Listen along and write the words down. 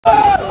The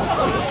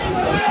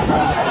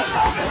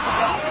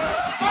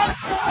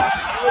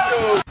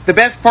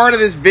best part of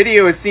this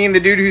video is seeing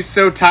the dude who's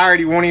so tired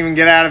he won't even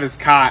get out of his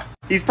cot.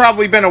 He's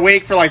probably been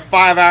awake for like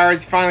 5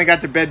 hours, he finally got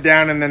to bed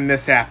down, and then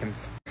this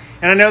happens.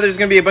 And I know there's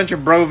going to be a bunch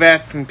of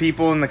bro-vets and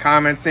people in the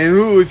comments saying,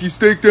 oh, if you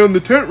stake down the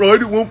tent right,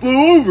 it won't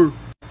blow over.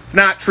 It's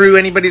not true.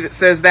 Anybody that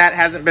says that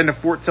hasn't been to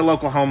Fort Sill,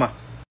 Oklahoma.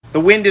 The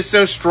wind is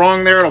so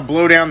strong there, it'll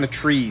blow down the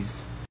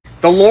trees.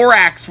 The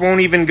Lorax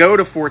won't even go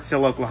to Fort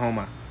Sill,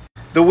 Oklahoma.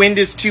 The wind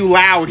is too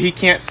loud, he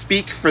can't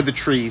speak for the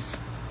trees.